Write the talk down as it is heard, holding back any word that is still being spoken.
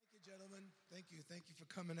Thank you. Thank you for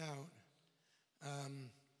coming out.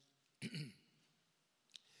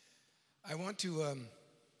 I want to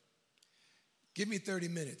give me 30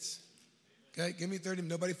 minutes. Okay? Give me 30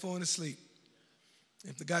 minutes. Nobody falling asleep.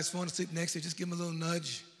 If the guy's falling asleep next to you, just give him a little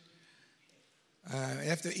nudge.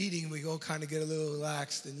 After eating, we all kind of get a little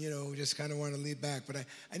relaxed and, just kind of want to lean back. But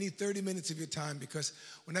I need 30 minutes of your time because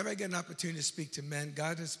whenever I get an opportunity to speak to men,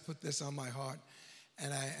 God has put this on my heart.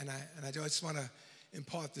 And I just want to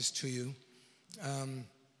impart this to you.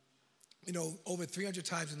 Over 300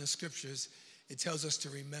 times in the scriptures, it tells us to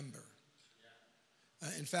remember.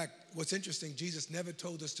 In fact, what's interesting, Jesus never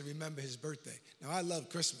told us to remember his birthday. Now, I love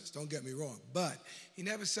Christmas, don't get me wrong, but he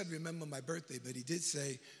never said remember my birthday, but he did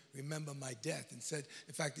say remember my death. And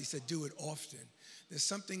he said do it often. There's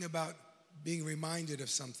something about being reminded of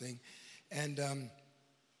something. And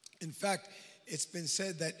in fact, it's been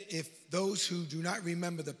said that if those who do not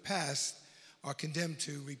remember the past are condemned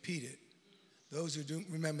to repeat it. Those who don't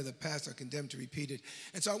remember the past are condemned to repeat it.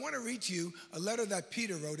 And so I want to read to you a letter that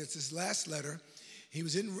Peter wrote. It's his last letter. He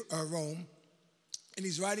was in Rome, and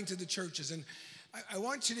he's writing to the churches. And I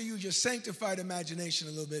want you to use your sanctified imagination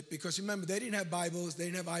a little bit because remember, they didn't have Bibles, they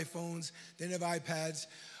didn't have iPhones, they didn't have iPads.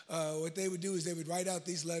 What they would do is they would write out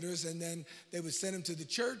these letters, and then they would send them to the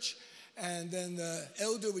church, and then the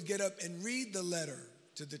elder would get up and read the letter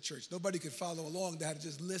to the church. Nobody could follow along. They had to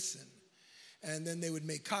just listen. And then they would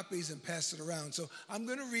make copies and pass it around. So I'm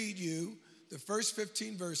going to read you the first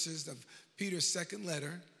 15 verses of Peter's second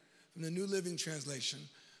letter from the New Living Translation,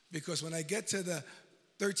 because when I get to the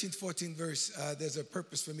 13th, 14th verse, there's a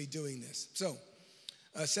purpose for me doing this. So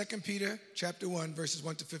 2 Peter chapter 1, verses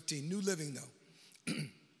 1 to 15, New Living though.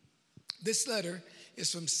 This letter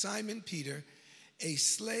is from Simon Peter, a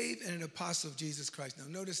slave and an apostle of Jesus Christ. Now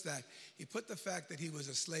notice that he put the fact that he was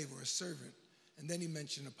a slave or a servant, and then he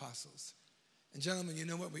mentioned apostles. And gentlemen, you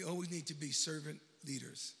know what? We always need to be servant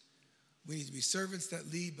leaders. We need to be servants that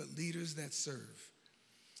lead, but leaders that serve.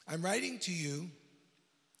 I'm writing to you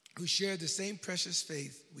who share the same precious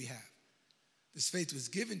faith we have. This faith was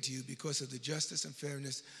given to you because of the justice and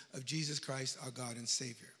fairness of Jesus Christ, our God and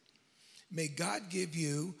Savior. May God give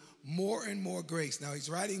you more and more grace. Now, he's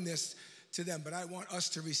writing this to them, but I want us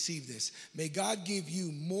to receive this. May God give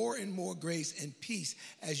you more and more grace and peace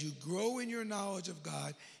as you grow in your knowledge of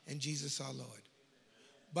God and Jesus our Lord.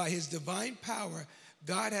 By his divine power,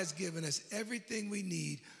 God has given us everything we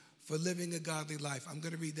need for living a godly life. I'm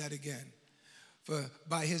going to read that again. For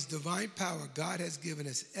by his divine power, God has given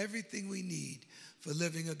us everything we need for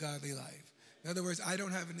living a godly life. In other words, I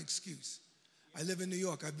don't have an excuse. I live in New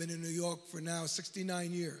York. I've been in New York for now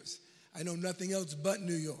 69 years. I know nothing else but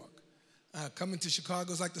New York. Coming to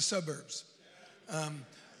Chicago is like the suburbs.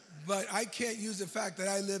 But I can't use the fact that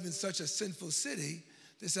I live in such a sinful city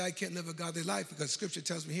to say I can't live a godly life, because scripture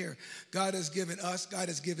tells me here, God has given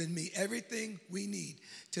me everything we need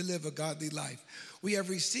to live a godly life. We have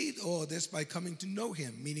received all this by coming to know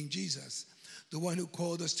him, meaning Jesus, the one who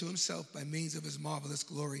called us to himself by means of his marvelous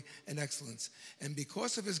glory and excellence. And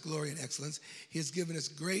because of his glory and excellence, he has given us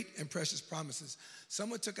great and precious promises.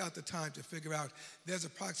 Someone took out the time to figure out there's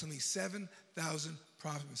approximately 7,000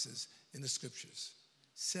 promises in the scriptures.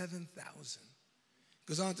 7,000.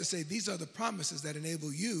 Goes on to say, these are the promises that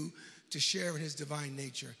enable you to share in his divine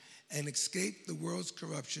nature and escape the world's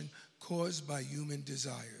corruption caused by human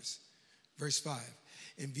desires. Verse 5,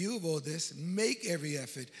 in view of all this, make every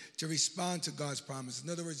effort to respond to God's promises. In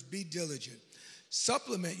other words, be diligent.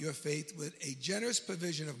 Supplement your faith with a generous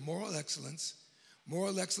provision of moral excellence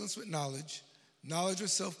with knowledge, knowledge with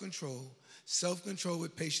self-control, self-control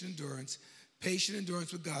with patient endurance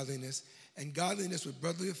with godliness, and godliness with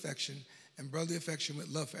brotherly affection, and brotherly affection with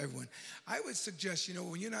love for everyone. I would suggest,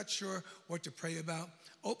 when you're not sure what to pray about,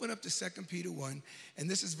 open up to 2 Peter 1, and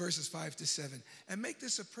this is verses 5 to 7, and make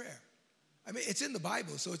this a prayer. I mean, it's in the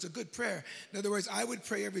Bible, so it's a good prayer. In other words, I would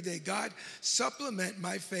pray every day, God, supplement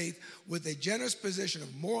my faith with a generous position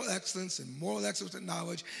of moral excellence and moral excellence with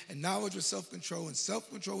knowledge, and knowledge with self-control, and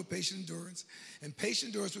self-control with patient endurance, and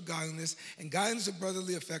patient endurance with godliness, and godliness with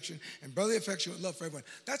brotherly affection, and brotherly affection with love for everyone.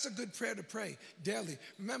 That's a good prayer to pray daily.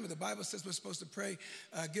 Remember, the Bible says we're supposed to pray,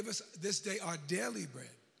 give us this day our daily bread.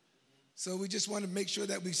 So we just want to make sure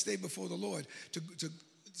that we stay before the Lord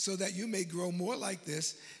so that you may grow more like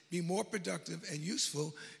this, be more productive and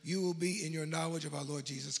useful, you will be in your knowledge of our Lord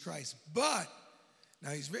Jesus Christ. But,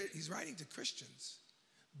 now he's writing to Christians,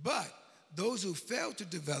 but those who fail to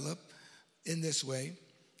develop in this way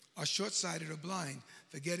are short-sighted or blind,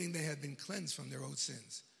 forgetting they have been cleansed from their old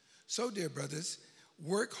sins. So, dear brothers,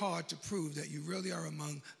 work hard to prove that you really are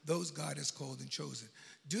among those God has called and chosen.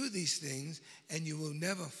 Do these things and you will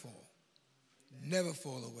never fall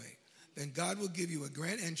away. then God will give you a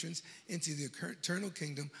grand entrance into the eternal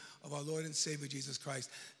kingdom of our Lord and Savior Jesus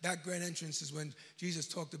Christ. That grand entrance is when Jesus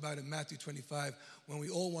talked about in Matthew 25, when we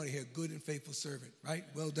all want to hear good and faithful servant, right?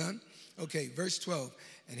 Well done. Okay, verse 12.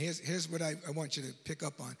 And here's what I want you to pick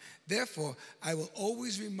up on. Therefore, I will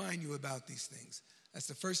always remind you about these things. That's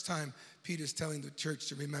the first time Peter's telling the church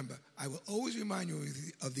to remember. I will always remind you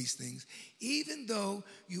of these things, even though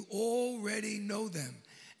you already know them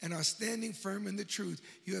and are standing firm in the truth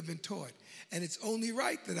you have been taught. And it's only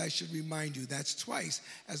right that I should remind you. That's twice,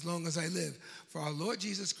 as long as I live. For our Lord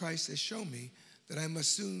Jesus Christ has shown me that I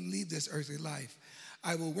must soon leave this earthly life.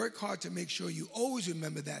 I will work hard to make sure you always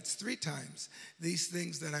remember that's 3 times, these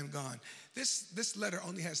things that I'm gone. This letter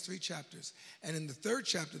only has 3 chapters. And in the 3rd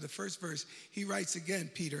chapter, the first verse, he writes again,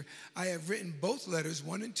 Peter, I have written both letters,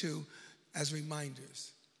 1 and 2, as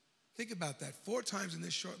reminders. Think about that. 4 times in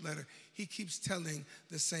this short letter, he keeps telling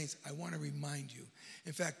the saints, I want to remind you.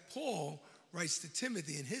 In fact, Paul writes to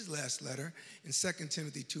Timothy in his last letter in 2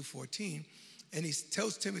 Timothy 2:14, and he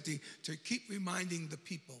tells Timothy to keep reminding the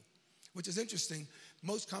people, which is interesting.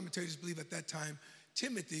 Most commentators believe at that time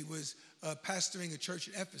Timothy was pastoring a church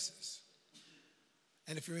in Ephesus.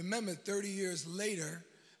 And if you remember, 30 years later,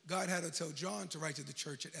 God had to tell John to write to the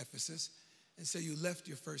church at Ephesus and say, you left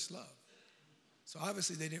your first love. So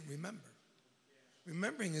obviously they didn't remember.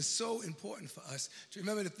 Remembering is so important for us to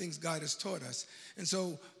remember the things God has taught us. And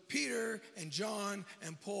so Peter and John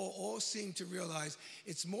and Paul all seem to realize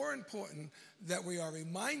it's more important that we are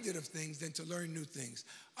reminded of things than to learn new things.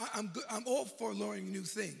 I'm all for learning new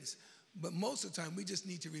things, but most of the time we just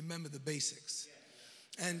need to remember the basics.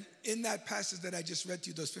 And in that passage that I just read to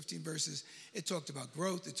you, those 15 verses, it talked about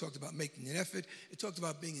growth. It talked about making an effort. It talked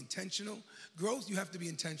about being intentional. Growth, you have to be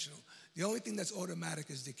intentional. The only thing that's automatic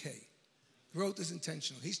is decay. Growth is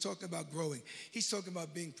intentional. He's talking about growing. He's talking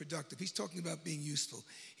about being productive. He's talking about being useful.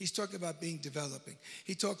 He's talking about being developing.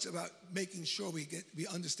 He talks about making sure we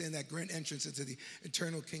understand that grand entrance into the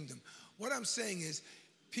eternal kingdom. What I'm saying is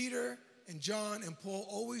Peter and John and Paul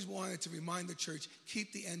always wanted to remind the church,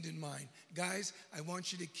 keep the end in mind. Guys, I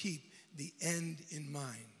want you to keep the end in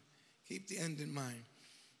mind. Keep the end in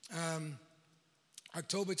mind.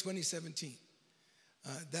 October 2017,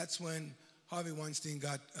 that's when Harvey Weinstein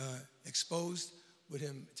got exposed with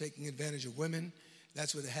him taking advantage of women.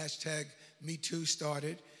 That's where the hashtag #MeToo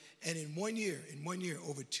started. And in one year,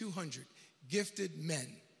 over 200 gifted men,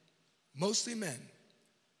 mostly men,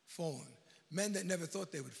 fallen. Men that never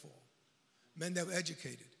thought they would fall. Men that were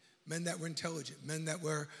educated. Men that were intelligent. Men that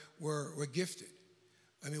were gifted.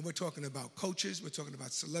 I mean, we're talking about coaches, we're talking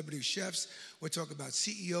about celebrity chefs, we're talking about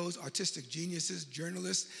CEOs, artistic geniuses,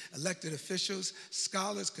 journalists, elected officials,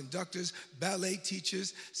 scholars, conductors, ballet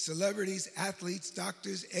teachers, celebrities, athletes,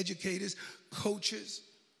 doctors, educators, coaches.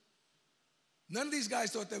 None of these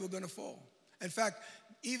guys thought they were going to fall. In fact,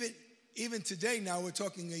 even today now, we're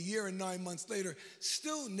talking a year and 9 months later,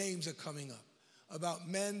 still names are coming up about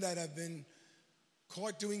men that have been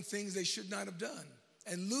caught doing things they should not have done.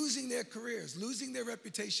 And losing their careers, losing their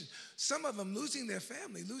reputation. Some of them losing their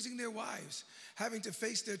family, losing their wives, having to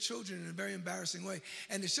face their children in a very embarrassing way.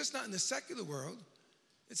 And it's just not in the secular world.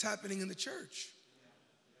 It's happening in the church.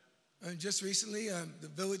 And just recently, the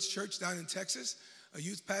Village Church down in Texas, a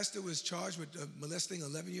youth pastor was charged with molesting an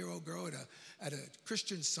 11-year-old girl at a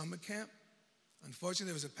Christian summer camp. Unfortunately,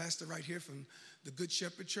 there was a pastor right here from the Good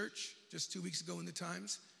Shepherd Church just 2 weeks ago in the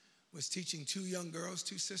Times, was teaching 2 young girls,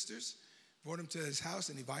 2 sisters, brought them to his house,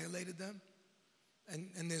 and he violated them.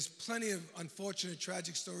 And there's plenty of unfortunate,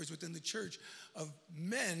 tragic stories within the church of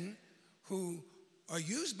men who are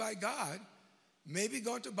used by God, maybe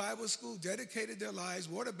gone to Bible school, dedicated their lives,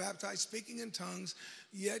 water baptized, speaking in tongues,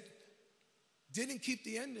 yet didn't keep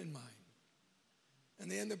the end in mind. And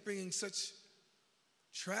they end up bringing such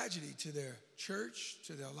tragedy to their church,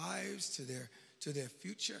 to their lives, to their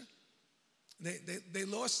future. They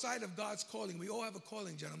lost sight of God's calling. We all have a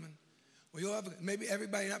calling, gentlemen. We all have, maybe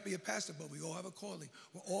everybody not be a pastor, but we all have a calling.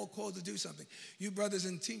 We're all called to do something. You brothers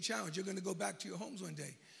in Teen Challenge, you're going to go back to your homes one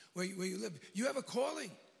day where you live. You have a calling.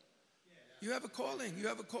 You have a calling. You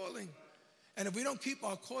have a calling. And if we don't keep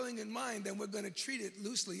our calling in mind, then we're going to treat it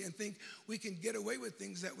loosely and think we can get away with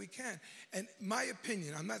things that we can't. And my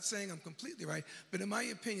opinion, I'm not saying I'm completely right, but in my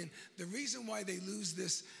opinion, the reason why they lose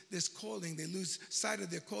this calling, they lose sight of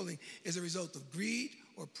their calling, is a result of greed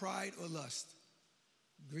or pride or lust.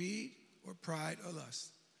 Greed or pride or lust.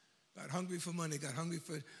 Got hungry for money, got hungry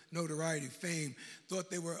for notoriety, fame,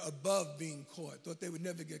 thought they were above being caught, thought they would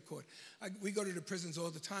never get caught. We go to the prisons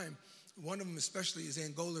all the time. One of them especially is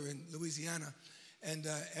Angola in Louisiana. And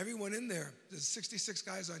everyone in there, there's 66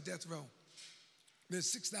 guys on death row.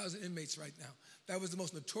 There's 6,000 inmates right now. That was the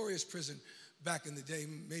most notorious prison back in the day,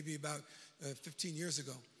 maybe about 15 years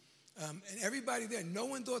ago. And everybody there, no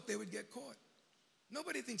one thought they would get caught.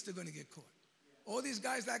 Nobody thinks they're going to get caught. All these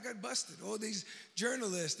guys that got busted, all these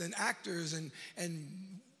journalists and actors and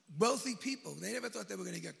wealthy people, they never thought they were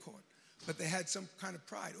going to get caught. But they had some kind of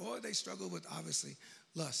pride, or they struggled with, obviously,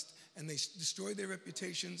 lust. And they destroyed their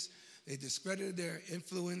reputations. They discredited their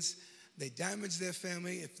influence. They damaged their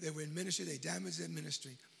family. If they were in ministry, they damaged their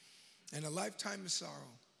ministry. And a lifetime of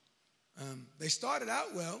sorrow. They started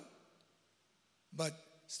out well, but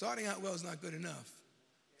starting out well is not good enough.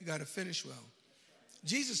 You got to finish well.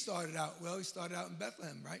 Jesus started out well. He started out in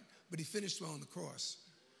Bethlehem, right? But he finished well on the cross.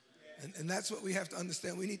 And that's what we have to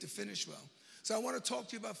understand. We need to finish well. So I want to talk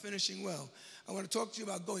to you about finishing well. I want to talk to you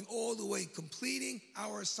about going all the way, completing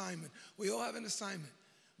our assignment. We all have an assignment.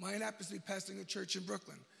 Mine happens to be pastoring a church in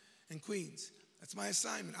Brooklyn and Queens. That's my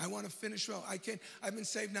assignment. I want to finish well. I've been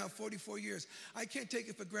saved now 44 years. I can't take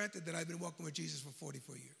it for granted that I've been walking with Jesus for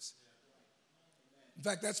 44 years. In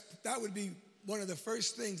fact, that would be one of the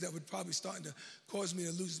first things that would probably start to cause me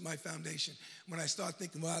to lose my foundation. When I start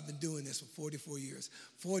thinking, well, I've been doing this for 44 years,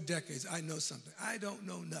 4 decades, I know something. I don't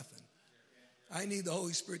know nothing. I need the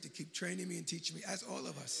Holy Spirit to keep training me and teaching me, as all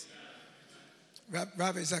of us.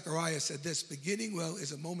 Rabbi Zechariah said this: beginning well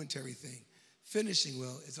is a momentary thing. Finishing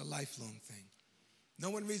well is a lifelong thing. No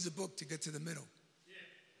one reads a book to get to the middle.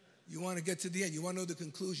 You want to get to the end. You want to know the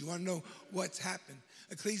conclusion. You want to know what's happened.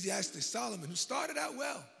 Ecclesiastes, Solomon, who started out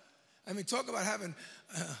well. I mean, talk about having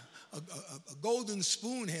a golden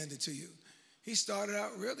spoon handed to you. He started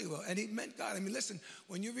out really well, and he meant God. I mean, listen,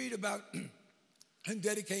 when you read about him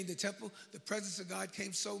dedicating the temple, the presence of God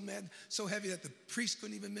came so heavy that the priest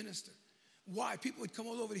couldn't even minister. Why? People would come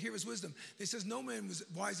all over to hear his wisdom. They says no man was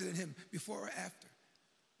wiser than him before or after.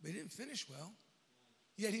 But he didn't finish well.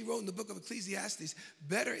 Yet he wrote in the book of Ecclesiastes,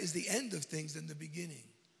 better is the end of things than the beginning.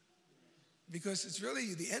 Because it's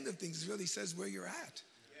really, the end of things really says where you're at.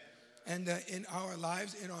 And in our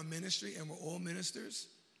lives, in our ministry, and we're all ministers,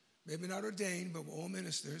 maybe not ordained, but we're all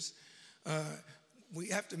ministers, we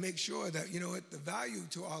have to make sure that, you know what, the value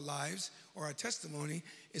to our lives or our testimony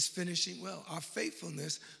is finishing well. Our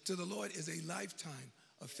faithfulness to the Lord is a lifetime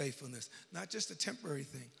of faithfulness, not just a temporary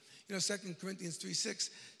thing. You know, 2 Corinthians 3:6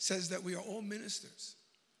 says that we are all ministers.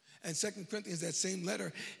 And 2 Corinthians, that same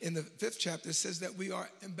letter in the 5th chapter, says that we are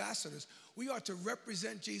ambassadors. We are to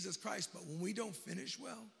represent Jesus Christ, but when we don't finish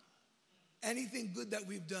well, anything good that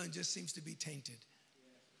we've done just seems to be tainted.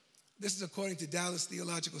 This is according to Dallas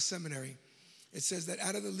Theological Seminary. It says that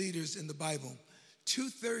out of the leaders in the Bible,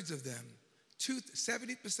 2/3 of them,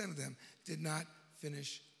 70% of them did not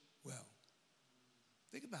finish well.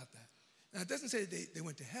 Think about that. Now, it doesn't say that they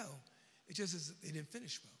went to hell. It just says they didn't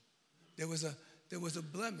finish well. There was a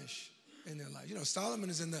blemish in their life. You know, Solomon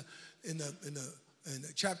is in the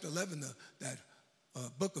chapter 11, that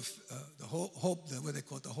book of the hope, what they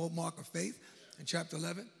call it, the hallmark of faith, in chapter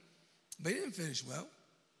 11. But he didn't finish well.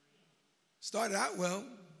 Started out well.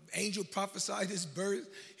 Angel prophesied his birth.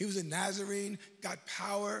 He was a Nazarene, got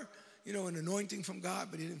power, you know, an anointing from God,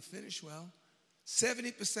 but he didn't finish well.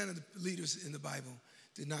 70% of the leaders in the Bible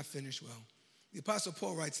did not finish well. The Apostle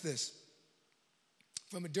Paul writes this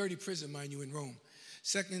from a dirty prison, mind you, in Rome.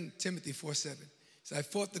 2 Timothy 4:7. He says, I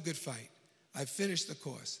fought the good fight. I've finished the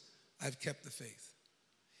course. I've kept the faith.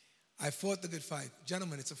 I fought the good fight.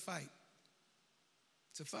 Gentlemen, it's a fight.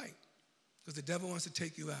 It's a fight. Because the devil wants to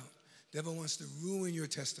take you out. The devil wants to ruin your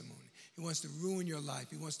testimony. He wants to ruin your life.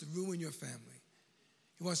 He wants to ruin your family.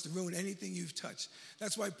 He wants to ruin anything you've touched.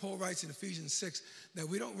 That's why Paul writes in Ephesians 6 that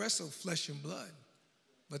we don't wrestle flesh and blood,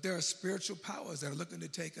 but there are spiritual powers that are looking to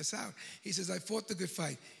take us out. He says, I fought the good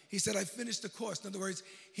fight. He said, I finished the course. In other words,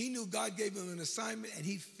 he knew God gave him an assignment and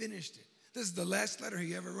he finished it. This is the last letter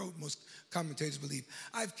he ever wrote, most commentators believe.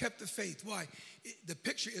 I've kept the faith. Why? The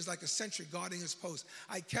picture is like a sentry guarding his post.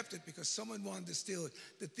 I kept it because someone wanted to steal it.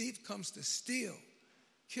 The thief comes to steal,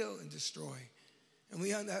 kill, and destroy. And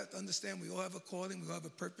we have to understand we all have a calling. We all have a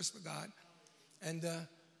purpose for God. And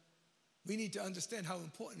we need to understand how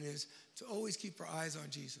important it is to always keep our eyes on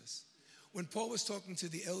Jesus. When Paul was talking to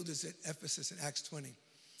the elders at Ephesus in Acts 20,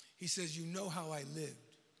 he says, you know how I lived.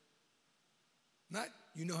 Not,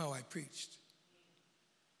 you know how I preached.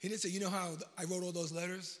 He didn't say, you know how I wrote all those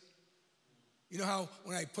letters? You know how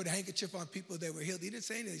when I put a handkerchief on people, they were healed? He didn't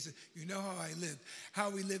say anything. He said, you know how I lived, how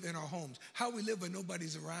we live in our homes, how we live when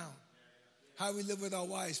nobody's around, how we live with our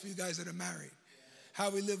wives for you guys that are married, how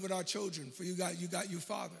we live with our children for you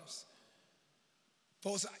fathers.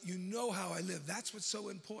 Paul said, you know how I live. That's what's so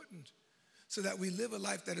important, so that we live a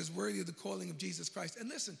life that is worthy of the calling of Jesus Christ. And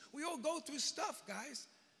listen, we all go through stuff, guys.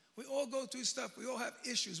 We all go through stuff. We all have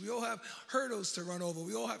issues. We all have hurdles to run over.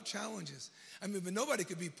 We all have challenges. I mean, but nobody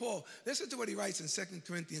could be Paul. Listen to what he writes in 2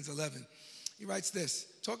 Corinthians 11. He writes this,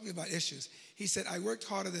 talking about issues. He said, I worked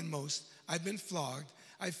harder than most. I've been flogged.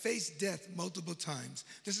 I faced death multiple times.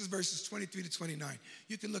 This is verses 23 to 29.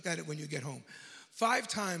 You can look at it when you get home. 5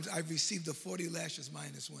 times I've received the 40 lashes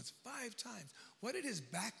minus once. 5 times. What did his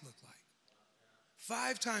back look like?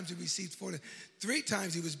 5 times he received 40. 3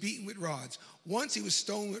 times he was beaten with rods. Once he was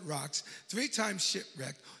stoned with rocks. 3 times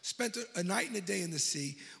shipwrecked. Spent a night and a day in the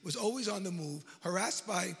sea. Was always on the move. Harassed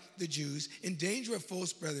by the Jews. In danger of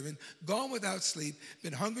false brethren. Gone without sleep.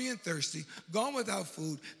 Been hungry and thirsty. Gone without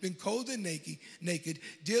food. Been cold and naked.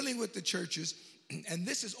 Dealing with the churches. And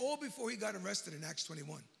this is all before he got arrested in Acts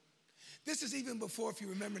 21. This is even before, if you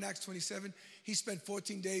remember in Acts 27, he spent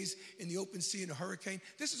 14 days in the open sea in a hurricane.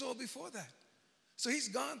 This is all before that. So he's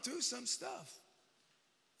gone through some stuff.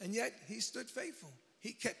 And yet he stood faithful.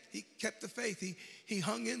 He kept the faith. He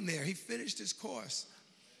hung in there. He finished his course.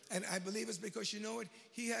 And I believe it's because, you know what?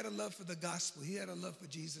 He had a love for the gospel. He had a love for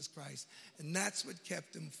Jesus Christ. And that's what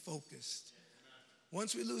kept him focused.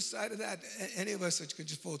 Once we lose sight of that, any of us could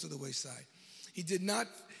just fall to the wayside.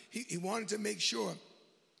 He wanted to make sure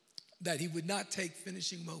that he would not take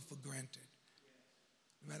finishing well for granted.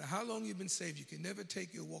 No matter how long you've been saved, you can never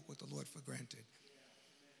take your walk with the Lord for granted.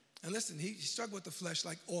 And listen, he struggled with the flesh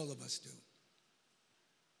like all of us do.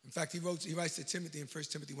 In fact, he writes to Timothy in 1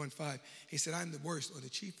 Timothy 1:5, he said, I'm the worst or the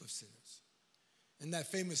chief of sinners. In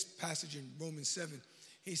that famous passage in Romans 7,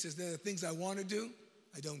 he says, there are things I want to do,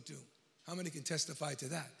 I don't do. How many can testify to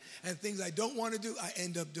that? And things I don't want to do, I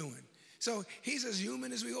end up doing. So he's as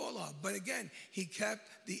human as we all are. But again, he kept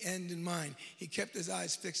the end in mind. He kept his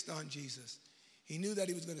eyes fixed on Jesus. He knew that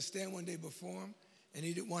he was going to stand one day before him, and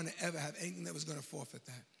he didn't want to ever have anything that was going to forfeit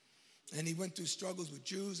that. And he went through struggles with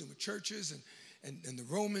Jews and with churches and the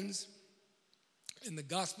Romans. And the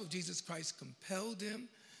gospel of Jesus Christ compelled him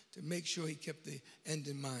to make sure he kept the end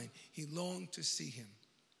in mind. He longed to see him.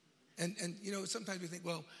 And you know, sometimes we think,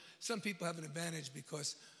 well, some people have an advantage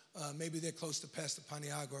because maybe they're close to Pastor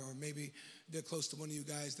Paniagua, or maybe they're close to one of you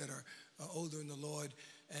guys that are older in the Lord.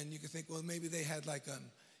 And you can think, well, maybe they had like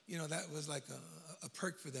that was like a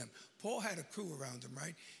perk for them. Paul had a crew around him,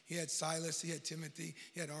 right? He had Silas, he had Timothy,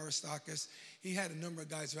 he had Aristarchus. He had a number of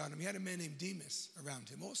guys around him. He had a man named Demas around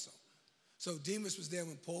him also. So Demas was there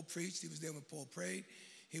when Paul preached. He was there when Paul prayed.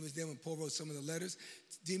 He was there when Paul wrote some of the letters.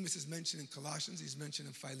 Demas is mentioned in Colossians. He's mentioned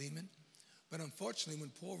in Philemon. But unfortunately,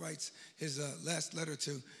 when Paul writes his last letter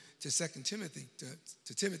to 2 Timothy,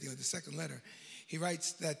 to Timothy, or the second letter, he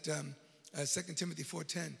writes that 2 Timothy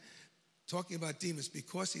 4:10, talking about Demas,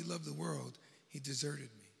 because he loved the world, he deserted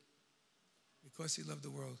me. Because he loved the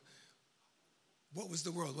world. What was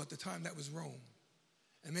the world? Well, at the time, that was Rome.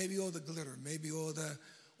 And maybe all the glitter, maybe all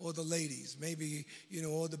the ladies, maybe,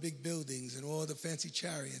 all the big buildings and all the fancy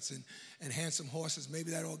chariots and handsome horses,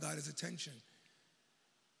 maybe that all got his attention.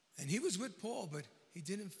 And he was with Paul, but he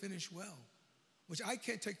didn't finish well, which I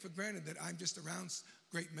can't take for granted that I'm just around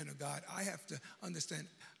great men of God. I have to understand,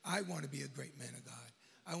 I want to be a great man of God.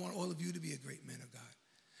 I want all of you to be a great man of God.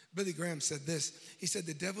 Billy Graham said this. He said,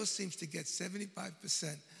 the devil seems to get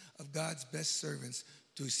 75% of God's best servants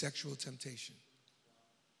through sexual temptation.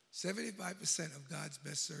 75% of God's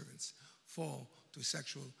best servants fall through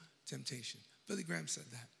sexual temptation. Billy Graham said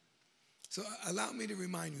that. So allow me to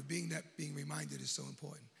remind you, being reminded is so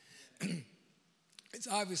important. It's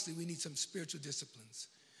obviously we need some spiritual disciplines.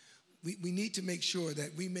 We need to make sure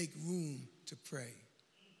that we make room to pray.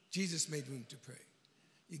 Jesus made room to pray.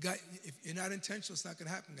 If you're not intentional, it's not going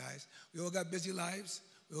to happen, guys. We all got busy lives.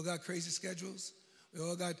 We all got crazy schedules. We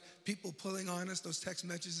all got people pulling on us, those text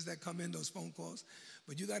messages that come in, those phone calls.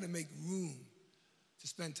 But you got to make room to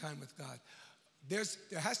spend time with God. There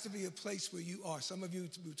has to be a place where you are. Some of you,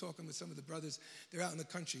 we were talking with some of the brothers, they're out in the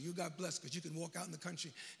country. You got blessed because you can walk out in the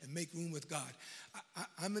country and make room with God.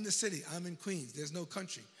 I'm in the city. I'm in Queens. There's no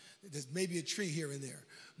country. There's maybe a tree here and there.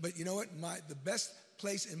 But you know what? The best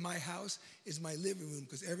place in my house is my living room,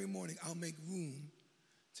 because every morning I'll make room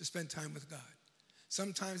to spend time with God.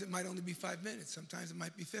 Sometimes it might only be 5 minutes. Sometimes it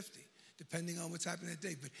might be 50, depending on what's happening that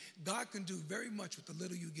day. But God can do very much with the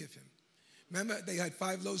little you give him. Remember, they had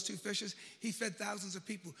 5 loaves, 2 fishes. He fed thousands of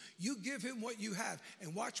people. You give him what you have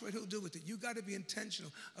and watch what he'll do with it. You got to be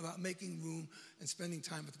intentional about making room and spending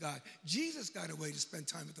time with God. Jesus got a way to spend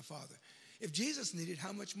time with the Father. If Jesus needed,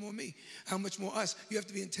 how much more me? How much more us? You have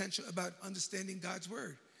to be intentional about understanding God's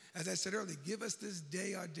word. As I said earlier, give us this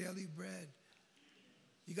day our daily bread.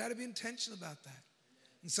 You got to be intentional about that.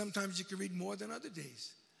 And sometimes you can read more than other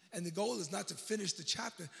days. And the goal is not to finish the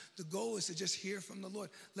chapter. The goal is to just hear from the Lord.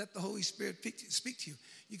 Let the Holy Spirit speak to you.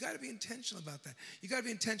 You got to be intentional about that. You got to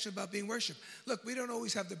be intentional about being worshiped. Look, we don't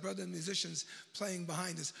always have the brother musicians playing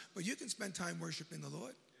behind us, but you can spend time worshiping the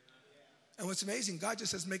Lord. And what's amazing, God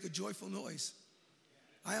just says make a joyful noise.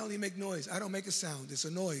 I only make noise. I don't make a sound. It's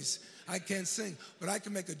a noise. I can't sing, but I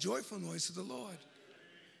can make a joyful noise to the Lord.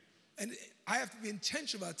 And I have to be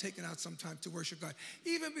intentional about taking out some time to worship God,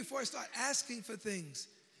 even before I start asking for things.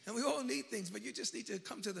 And we all need things, but you just need to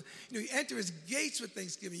come to you enter his gates with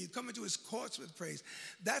thanksgiving. You come into his courts with praise.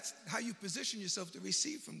 That's how you position yourself to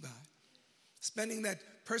receive from God. Spending that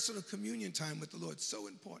personal communion time with the Lord is so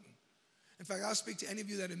important. In fact, I'll speak to any of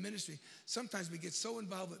you that are in ministry. Sometimes we get so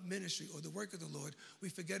involved with ministry or the work of the Lord, we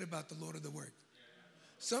forget about the Lord of the work.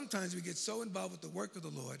 Sometimes we get so involved with the work of the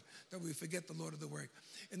Lord that we forget the Lord of the work.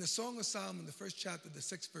 In the Song of Solomon, the first chapter, the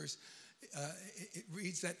 6th verse, it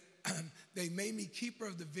reads that they made me keeper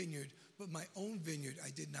of the vineyard, but my own vineyard I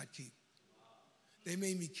did not keep. They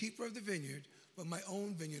made me keeper of the vineyard, but my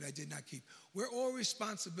own vineyard I did not keep. We all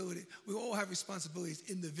have responsibilities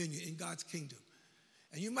in the vineyard, in God's kingdom.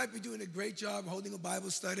 And you might be doing a great job holding a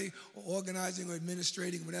Bible study or organizing or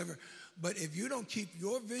administrating, whatever. But if you don't keep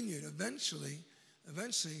your vineyard, eventually,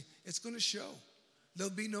 it's going to show.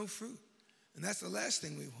 There'll be no fruit. And that's the last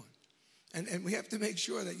thing we want. And we have to make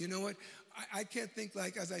sure that, you know what, I can't think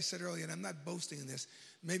like, as I said earlier, and I'm not boasting in this.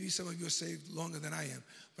 Maybe some of you are saved longer than I am.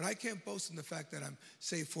 But I can't boast in the fact that I'm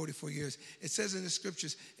saved 44 years. It says in the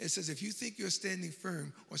scriptures, it says, if you think you're standing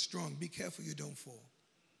firm or strong, be careful you don't fall.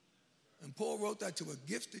 And Paul wrote that to a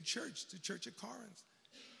gifted church, the church at Corinth.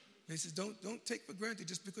 He says, don't take for granted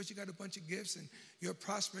just because you got a bunch of gifts and you're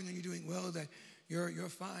prospering and you're doing well that you're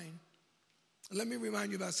fine. Let me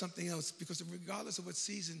remind you about something else, because regardless of what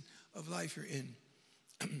season of life you're in,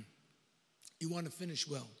 you want to finish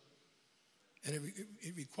well. And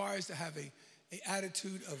it requires to have an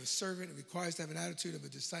attitude of a servant. It requires to have an attitude of a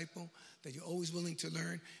disciple, that you're always willing to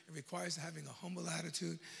learn. It requires having a humble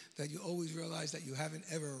attitude, that you always realize that you haven't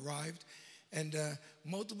ever arrived. And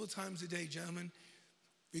multiple times a day, gentlemen,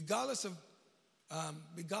 regardless of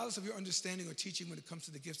your understanding or teaching when it comes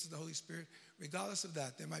to the gifts of the Holy Spirit, regardless of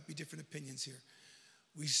that, there might be different opinions here.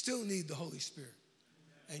 We still need the Holy Spirit.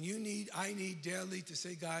 And I need daily to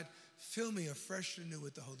say, God, fill me afresh and anew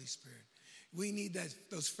with the Holy Spirit. We need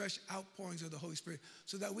those fresh outpourings of the Holy Spirit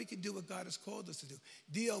so that we can do what God has called us to do.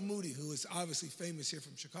 D.L. Moody, who is obviously famous here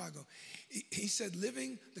from Chicago, he said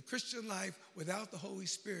living the Christian life without the Holy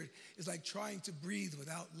Spirit is like trying to breathe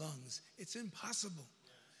without lungs. It's impossible.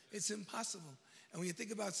 It's impossible. And when you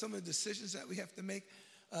think about some of the decisions that we have to make,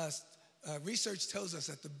 research tells us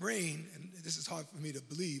that the brain, and this is hard for me to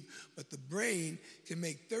believe, but the brain can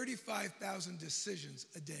make 35,000 decisions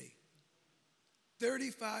a day.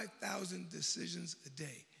 35,000 decisions a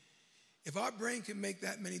day. If our brain can make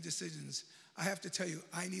that many decisions, I have to tell you,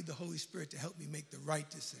 I need the Holy Spirit to help me make the right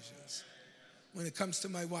decisions. When it comes to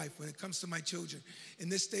my wife, when it comes to my children, in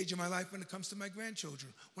this stage of my life, when it comes to my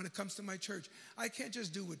grandchildren, when it comes to my church, I can't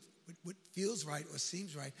just do what feels right or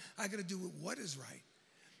seems right. I got to do what is right.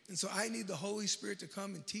 And so I need the Holy Spirit to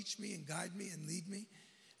come and teach me and guide me and lead me.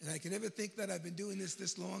 And I can never think that I've been doing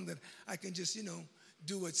this long that I can just,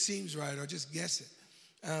 do what seems right or just guess it.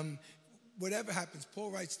 Whatever happens, Paul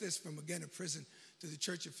writes this from, again, a prison to the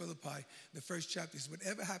church of Philippi, the first chapter. He says,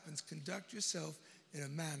 whatever happens, conduct yourself in a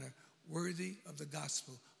manner worthy of the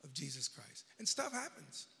gospel of Jesus Christ. And stuff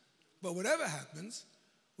happens. But whatever happens,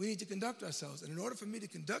 we need to conduct ourselves. And in order for me to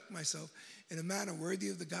conduct myself in a manner worthy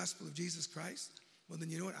of the gospel of Jesus Christ, well, then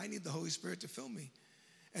you know what? I need the Holy Spirit to fill me.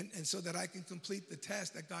 And so that I can complete the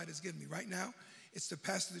task that God has given me. Right now, it's to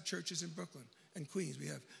pastor the churches in Brooklyn and Queens. We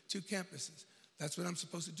have 2 campuses. That's what I'm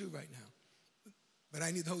supposed to do right now. But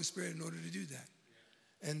I need the Holy Spirit in order to do that.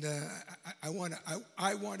 And I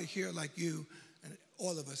want to hear, like you and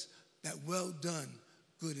all of us, that well done,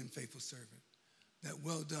 good and faithful servant. That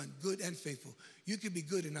well done, good and faithful. You can be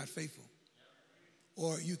good and not faithful.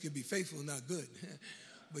 Or you can be faithful and not good.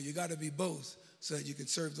 But you got to be both so that you can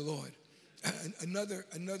serve the Lord. Another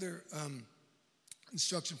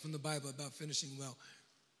instruction from the Bible about finishing well.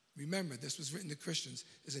 Remember, this was written to Christians,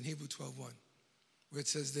 is in Hebrews 12:1, where it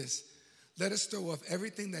says this: let us throw off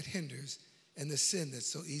everything that hinders and the sin that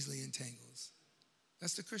so easily entangles.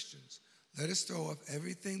 That's the Christians. Let us throw off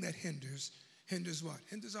everything that hinders. Hinders what?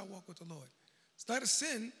 Hinders our walk with the Lord. It's not a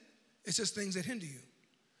sin. It's just things that hinder you.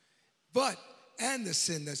 And the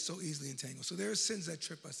sin that so easily entangles. So there are sins that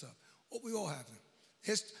trip us up. Oh, we all have them.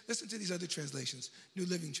 Listen to these other translations. New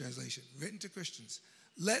Living Translation, written to Christians.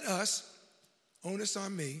 Let us, onus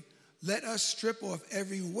on me, let us strip off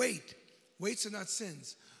every weight. Weights are not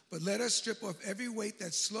sins, But let us strip off every weight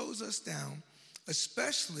that slows us down,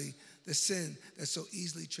 especially the sin that so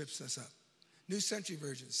easily trips us up. New Century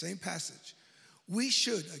Version, same passage. We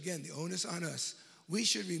should, again, the onus on us, we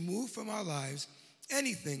should remove from our lives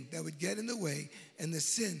anything that would get in the way and the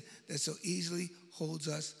sin that so easily holds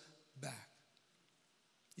us back.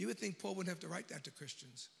 You would think Paul wouldn't have to write that to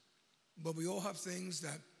Christians, but we all have things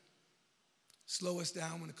that slow us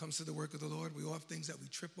down when it comes to the work of the Lord. We all have things that we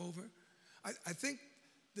trip over. I think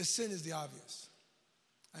the sin is the obvious.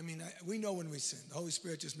 I mean, we know when we sin. The Holy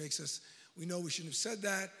Spirit just makes us, we know we shouldn't have said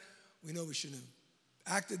that. We know we shouldn't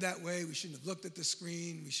have acted that way. We shouldn't have looked at the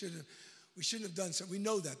screen. We shouldn't have done something. We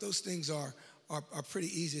know that. Those things are pretty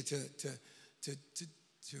easy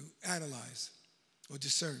to analyze or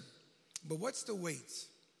discern. But what's the weights?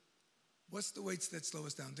 What's the weights that slow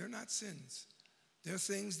us down? They're not sins. They're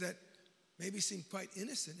things that maybe seem quite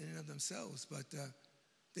innocent in and of themselves, but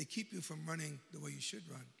they keep you from running the way you should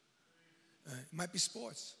run. It might be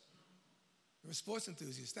sports. You're a sports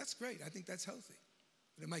enthusiast. That's great. I think that's healthy.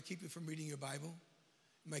 But it might keep you from reading your Bible.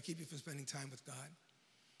 It might keep you from spending time with God.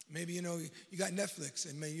 Maybe, you got Netflix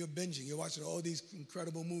and man, you're binging. You're watching all these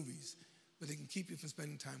incredible movies, but they can keep you from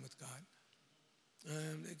spending time with God.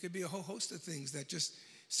 It could be a whole host of things that just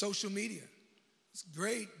social media. It's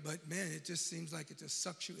great, but man, it just seems like it just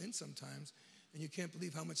sucks you in sometimes, and you can't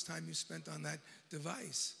believe how much time you spent on that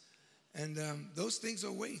device. And those things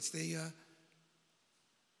are weights. They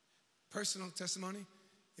personal testimony.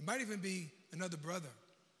 It might even be another brother,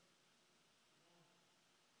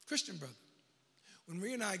 Christian brother. When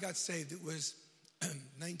Maria and I got saved, it was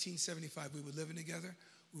 1975. We were living together.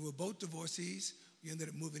 We were both divorcees. We ended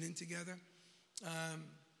up moving in together.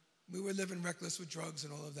 We were living reckless with drugs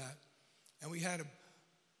and all of that. And we had a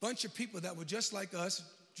bunch of people that were just like us,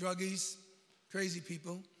 druggies, crazy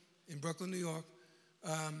people in Brooklyn, New York.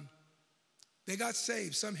 They got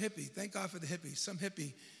saved, some hippie. Thank God for the hippies. Some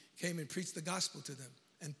hippie came and preached the gospel to them.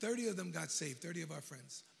 And 30 of them got saved, 30 of our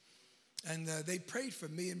friends. And they prayed for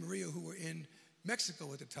me and Maria, who were in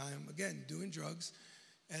Mexico at the time, again, doing drugs.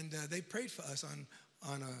 And they prayed for us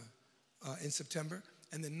in September.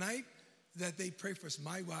 And the night that they prayed for us,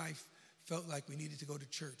 my wife felt like we needed to go to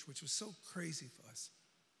church, which was so crazy for us.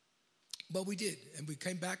 But we did. And we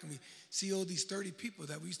came back and we see all these 30 people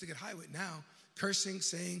that we used to get high with now, cursing,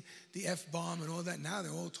 saying the F-bomb and all that. Now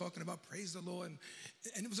they're all talking about praise the Lord.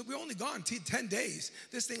 And we were only gone 10 days.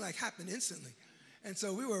 This thing happened instantly. And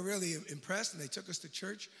so we were really impressed, and they took us to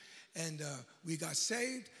church, and we got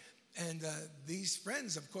saved. And these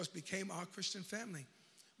friends, of course, became our Christian family.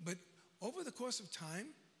 But over the course of time,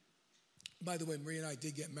 by the way, Maria and I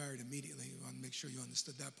did get married immediately. I want to make sure you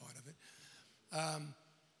understood that part of it.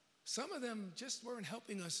 Some of them just weren't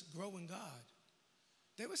helping us grow in God.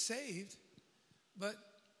 They were saved, but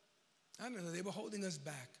I don't know, they were holding us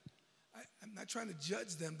back. I'm not trying to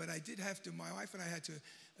judge them, but my wife and I had to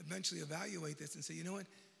eventually evaluate this and say, you know what,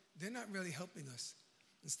 they're not really helping us.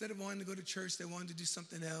 Instead of wanting to go to church, they wanted to do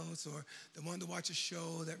something else, or they wanted to watch a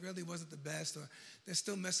show that really wasn't the best, or they're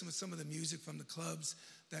still messing with some of the music from the clubs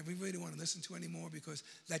that we really don't want to listen to anymore because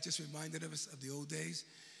that just reminded us of the old days.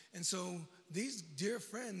 And so these dear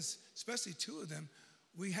friends, especially two of them,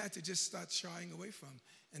 we had to just start shying away from.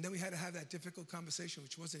 And then we had to have that difficult conversation,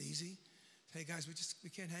 which wasn't easy. Hey guys, we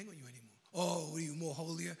can't hang with you anymore. Oh, are you more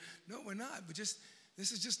holier? No, we're not.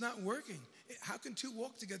 This is just not working. How can two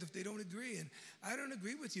walk together if they don't agree? And I don't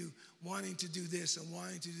agree with you wanting to do this and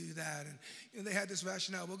wanting to do that. And they had this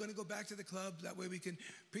rationale. We're going to go back to the club. That way we can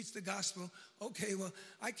preach the gospel. Okay, well,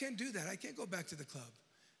 I can't do that. I can't go back to the club.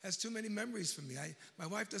 Has too many memories for me. My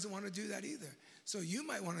wife doesn't want to do that either. So you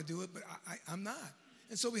might want to do it, but I'm not.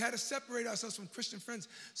 And so we had to separate ourselves from Christian friends.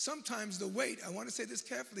 Sometimes the weight, I want to say this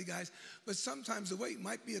carefully, guys, but sometimes the weight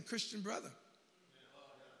might be a Christian brother.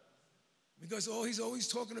 Because he's always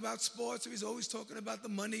talking about sports, or he's always talking about the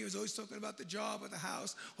money, or he's always talking about the job or the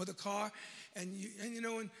house or the car. And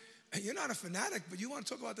you're not a fanatic, but you want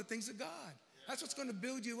to talk about the things of God. That's what's going to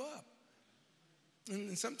build you up.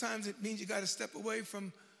 And sometimes it means you got to step away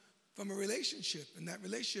from a relationship, and that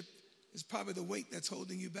relationship is probably the weight that's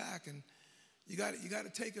holding you back. And you got to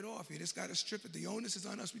take it off. You just got to strip it. The onus is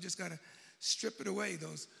on us. We just got to strip it away.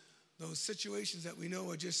 Those situations that we know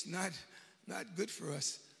are just not good for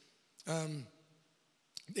us.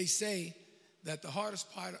 They say that the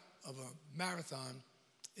hardest part of a marathon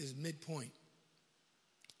is midpoint.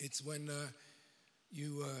 It's when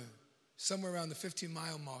you somewhere around the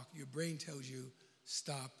 15-mile mark, your brain tells you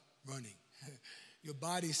stop running. Your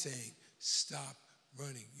body's saying stop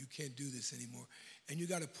running. You can't do this anymore. And you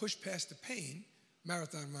got to push past the pain.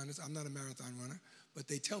 Marathon runners, I'm not a marathon runner, but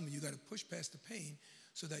they tell me you got to push past the pain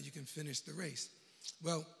so that you can finish the race.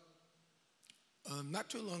 Well, Not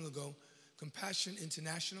too long ago, Compassion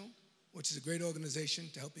International, which is a great organization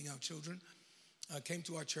to helping out children, came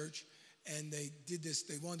to our church, and they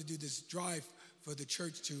wanted to do this drive for the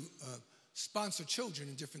church to sponsor children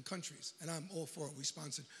in different countries. And I'm all for it. We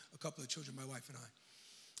sponsored a couple of children, my wife and I.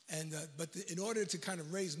 And in order to kind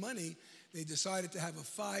of raise money, they decided to have a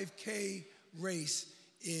 5K race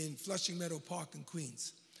in Flushing Meadow Park in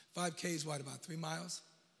Queens. 5K is what, about 3 miles?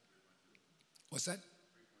 What's that?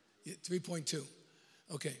 3.2.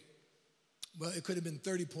 Okay. Well, it could have been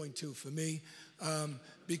 30.2 for me,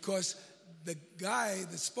 because the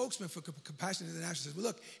spokesman for Compassion International says, well,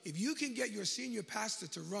 look, if you can get your senior pastor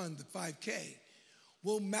to run the 5K,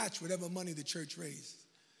 we'll match whatever money the church raised.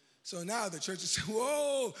 So now the church is saying,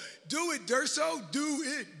 whoa, do it, Durso, do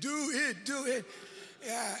it.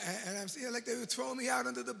 Yeah, and I'm seeing like they were throwing me out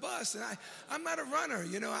under the bus, and I'm not a runner,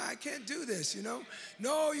 I can't do this,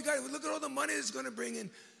 No, you got to look at all the money it's going to bring in.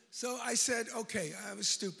 So I said, okay, I was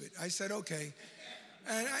stupid. I said, okay.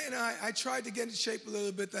 And I tried to get in shape a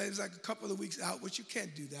little bit. That was like a couple of weeks out, which you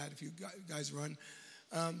can't do that if you guys run.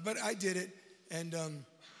 But I did it, and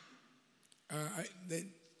I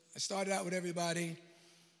started out with everybody,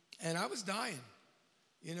 and I was dying.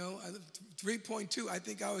 3.2, I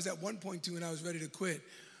think I was at 1.2 and I was ready to quit.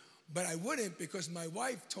 But I wouldn't, because my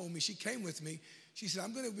wife told me, she came with me, she said,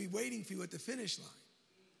 I'm going to be waiting for you at the finish line.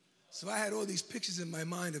 So I had all these pictures in my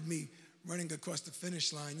mind of me running across the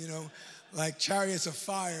finish line, like chariots of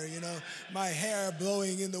fire, my hair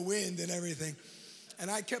blowing in the wind and everything.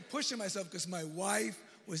 And I kept pushing myself because my wife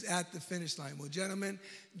was at the finish line. Well, gentlemen,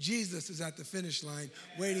 Jesus is at the finish line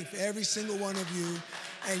waiting for every single one of you,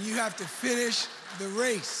 and you have to finish the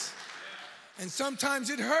race. And sometimes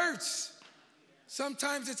it hurts.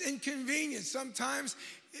 Sometimes it's inconvenient. Sometimes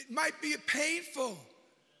it might be painful.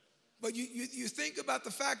 But you think about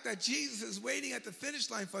the fact that Jesus is waiting at the finish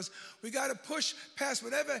line for us. We got to push past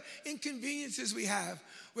whatever inconveniences we have,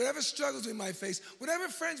 whatever struggles we might face, whatever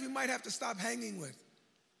friends we might have to stop hanging with,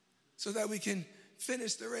 so that we can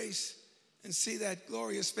finish the race and see that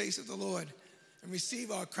glorious face of the Lord and receive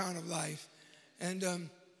our crown of life. And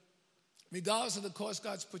regardless of the course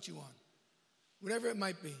God's put you on, whatever it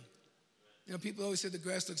might be. People always say the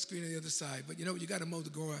grass looks green on the other side, but you got to mow the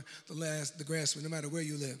grass no matter where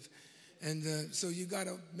you live. And so you got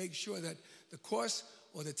to make sure that the course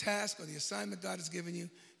or the task or the assignment God has given you,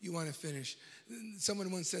 you want to finish.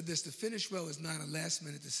 Someone once said this: to finish well is not a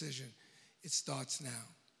last-minute decision. It starts now.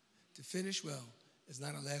 To finish well is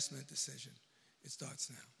not a last-minute decision. It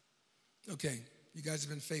starts now. Okay, you guys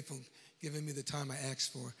have been faithful, giving me the time I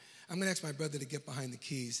asked for. I'm going to ask my brother to get behind the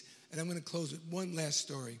keys, and I'm going to close with one last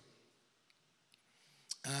story.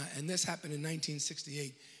 And this happened in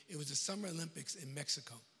 1968. It was the Summer Olympics in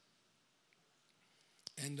Mexico.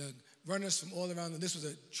 And runners from all around, this was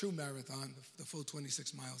a true marathon, the full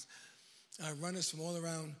 26 miles. Runners from all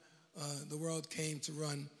around the world came to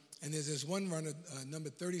run. And there's this one runner, number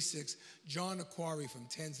 36, John Akhwari from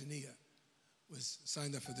Tanzania, was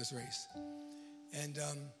signed up for this race. And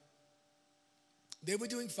they were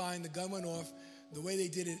doing fine. The gun went off. The way they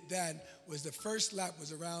did it then was the first lap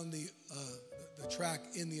was around the track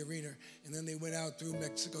in the arena, and then they went out through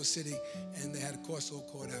Mexico City, and they had a course all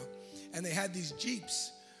caught out. And they had these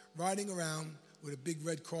Jeeps riding around with a big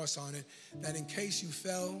red cross on it, that in case you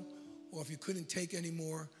fell or if you couldn't take any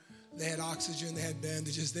more, they had oxygen, they had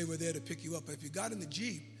bandages, they were there to pick you up. But if you got in the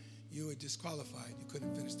Jeep, you were disqualified. You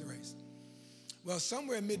couldn't finish the race. Well,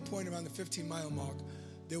 somewhere midpoint around the 15-mile mark,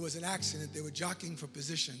 there was an accident. They were jockeying for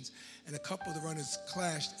positions, and a couple of the runners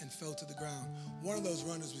clashed and fell to the ground. One of those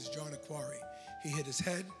runners was John Akhwari. He hit his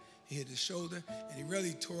head, he hit his shoulder, and he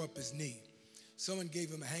really tore up his knee. Someone gave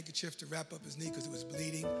him a handkerchief to wrap up his knee because it was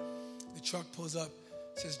bleeding. The truck pulls up,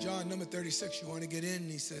 says, John, number 36, you want to get in?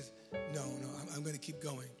 And he says, no, I'm going to keep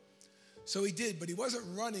going. So he did, but he wasn't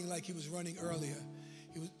running like he was running earlier.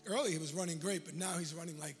 Earlier he was running great, but now he's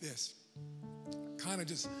running like this, kind of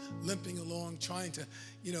just limping along, trying to,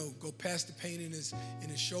 go past the pain in his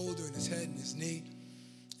shoulder and his head and his knee.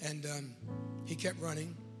 And he kept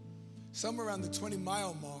running. Somewhere around the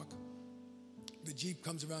 20-mile mark, the Jeep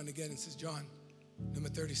comes around again and says, John, number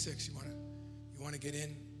 36, you want to get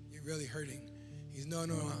in? You're really hurting. He's, no,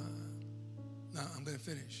 I'm going to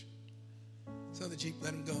finish. So the Jeep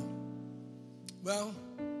let him go. Well,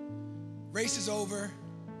 race is over.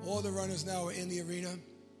 All the runners now are in the arena.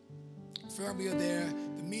 Family are there.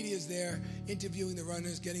 The media is there, interviewing the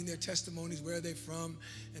runners, getting their testimonies, where they're from,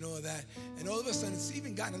 and all of that. And all of a sudden, it's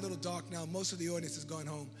even gotten a little dark now. Most of the audience has gone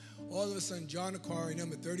home. All of a sudden, John Akhwari,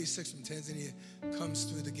 number 36 from Tanzania, comes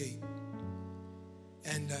through the gate.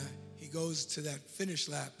 And he goes to that finish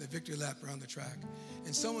lap, the victory lap around the track.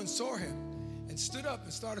 And someone saw him. and stood up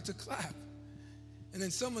and started to clap. And then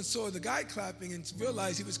someone saw the guy clapping and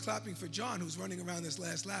realized he was clapping for John, who was running around this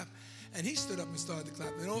last lap. And he stood up and started to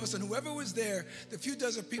clap. And all of a sudden, whoever was there, the few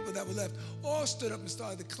dozen people that were left, all stood up and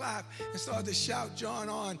started to clap and started to shout John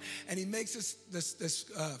on. And he makes this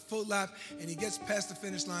full lap, and he gets past the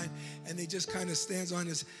finish line, and he just kind of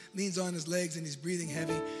leans on his legs, and he's breathing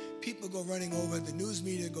heavy. People go running over. The news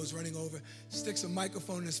media goes running over, sticks a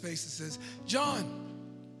microphone in his face and says, John,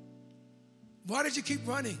 why did you keep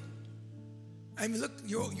running? I mean, look,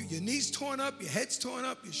 your knees torn up, your head's torn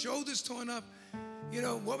up, your shoulders torn up. You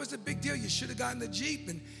know, what was the big deal? You should have gotten the Jeep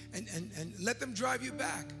and let them drive you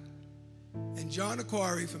back. And John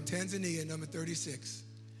Akhwari from Tanzania, number 36,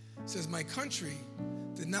 says, my country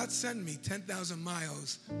did not send me 10,000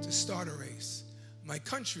 miles to start a race. My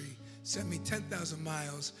country sent me 10,000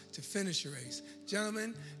 miles to finish a race.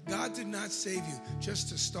 Gentlemen, God did not save you just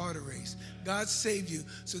to start a race. God saved you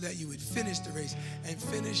so that you would finish the race and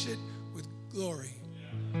finish it with glory.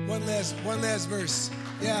 One last verse.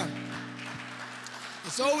 Yeah.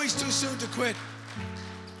 It's always too soon to quit.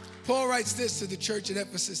 Paul writes this to the church at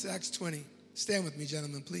Ephesus, Acts 20. Stand with me,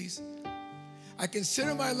 gentlemen, please. I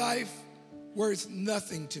consider my life worth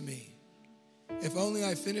nothing to me, if only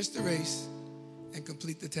I finish the race and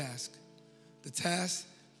complete the task that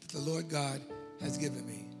the Lord God has given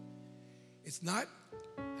me. It's not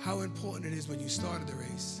how important it is when you started the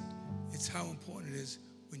race. It's how important it is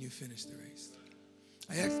when you finish the race.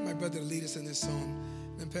 I asked my brother to lead us in this song.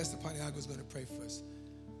 Then Pastor Paniagua is going to pray for us.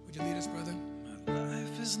 Would you lead us, brother? My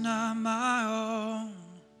life is not my own.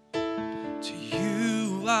 To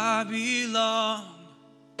you I belong.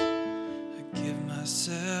 I give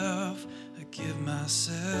myself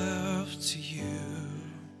to you.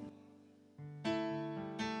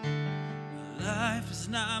 My life is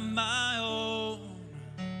not my own.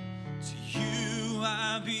 To you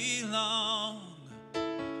I belong.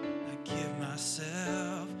 I give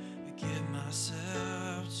myself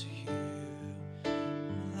to you.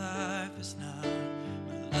 My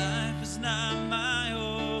life is not my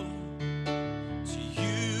own. To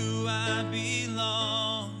you I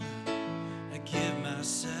belong. I give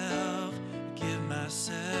myself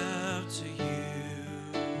to you.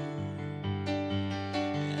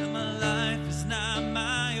 And my life is not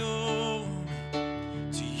my own.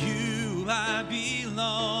 To you I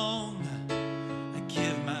belong. I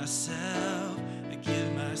give myself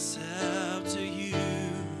to you.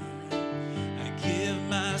 I give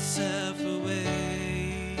myself away.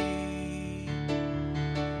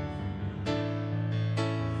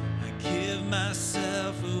 I give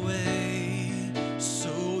myself away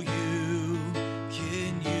so you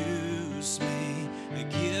can use me. I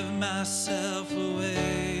give myself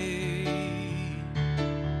away.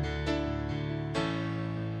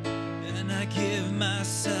 And I give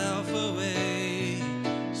myself away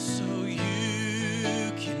so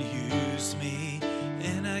you can use me.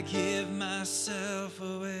 And I give myself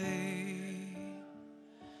away.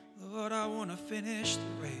 Lord, I want to finish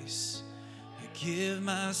the race. I give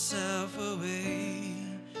myself away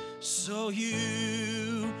so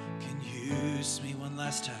you can use me. One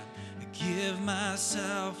last time. I give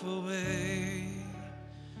myself away.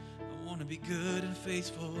 I want to be good and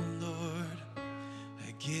faithful, Lord.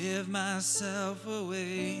 I give myself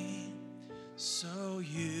away so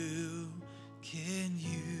you can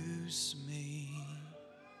use me.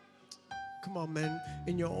 Come on, man.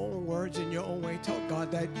 In your own words, in your own way, tell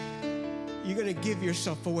God that you're going to give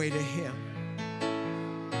yourself away to Him.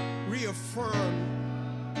 Reaffirm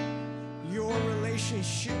your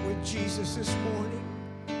relationship with Jesus this morning.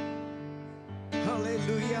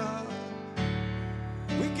 Hallelujah.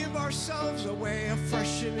 We give ourselves away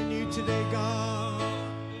afresh and anew today, God.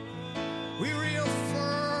 We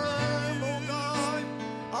reaffirm, oh God,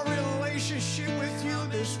 our relationship with you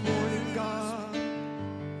this morning, God.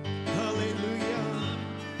 Hallelujah.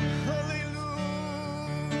 Hallelujah.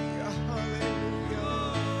 Hallelujah.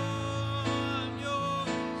 I'm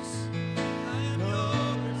yours. I'm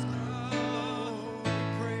yours. Oh, we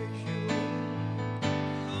praise you.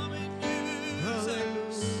 Come and use us.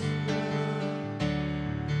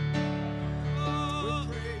 Hallelujah. We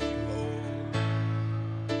praise you, Lord.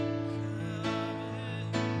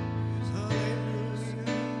 Hallelujah.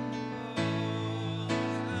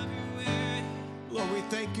 Have your way. Lord, we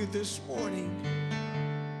thank you this morning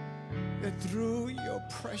that through your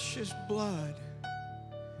precious blood,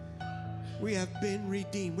 we have been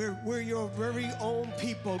redeemed. We're your very own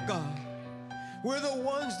people, God. We're the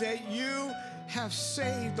ones that you have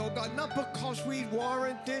saved, oh God, not because we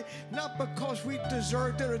warranted, not because we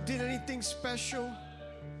deserved it or did anything special,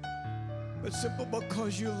 but simply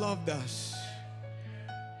because you loved us.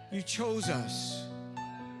 you chose us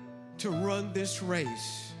to run this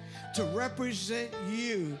race, to represent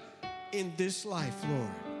you in this life, Lord.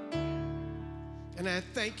 And I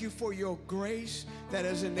thank you for your grace that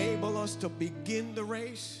has enabled us to begin the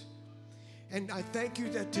race. And I thank you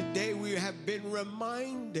that today we have been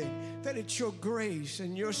reminded that it's your grace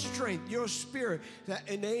and your strength, your spirit that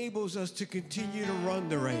enables us to continue to run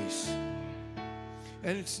the race.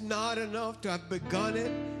 And it's not enough to have begun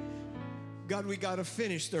it. God, we got to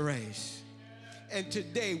finish the race. And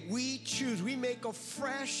today we choose, we make a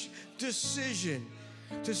fresh decision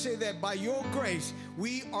to say that by your grace,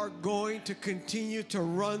 we are going to continue to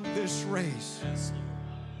run this race. Yes, Lord.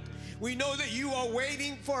 We know that you are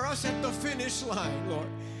waiting for us at the finish line, Lord.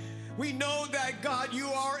 We know that, God, you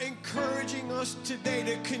are encouraging us today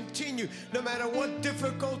to continue. No matter what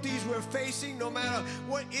difficulties we're facing, no matter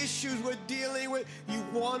what issues we're dealing with, you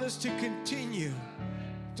want us to continue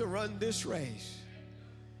to run this race.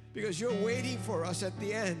 Because you're waiting for us at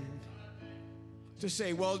the end to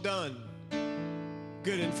say, well done,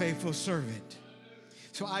 good and faithful servant.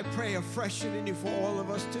 So I pray a freshening in you for all of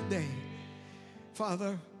us today.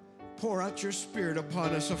 Father, pour out your spirit upon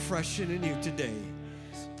us, a freshening in you today.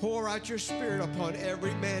 Pour out your spirit upon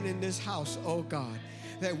every man in this house, oh God,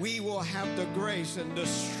 that we will have the grace and the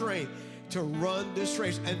strength to run this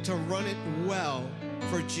race and to run it well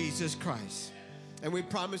for Jesus Christ. And we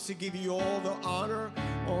promise to give you all the honor,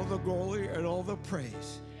 all the glory, and all the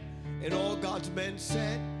praise. And all God's men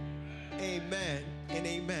said, amen and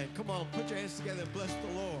amen. Come on, put your hands together and bless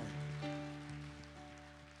the Lord.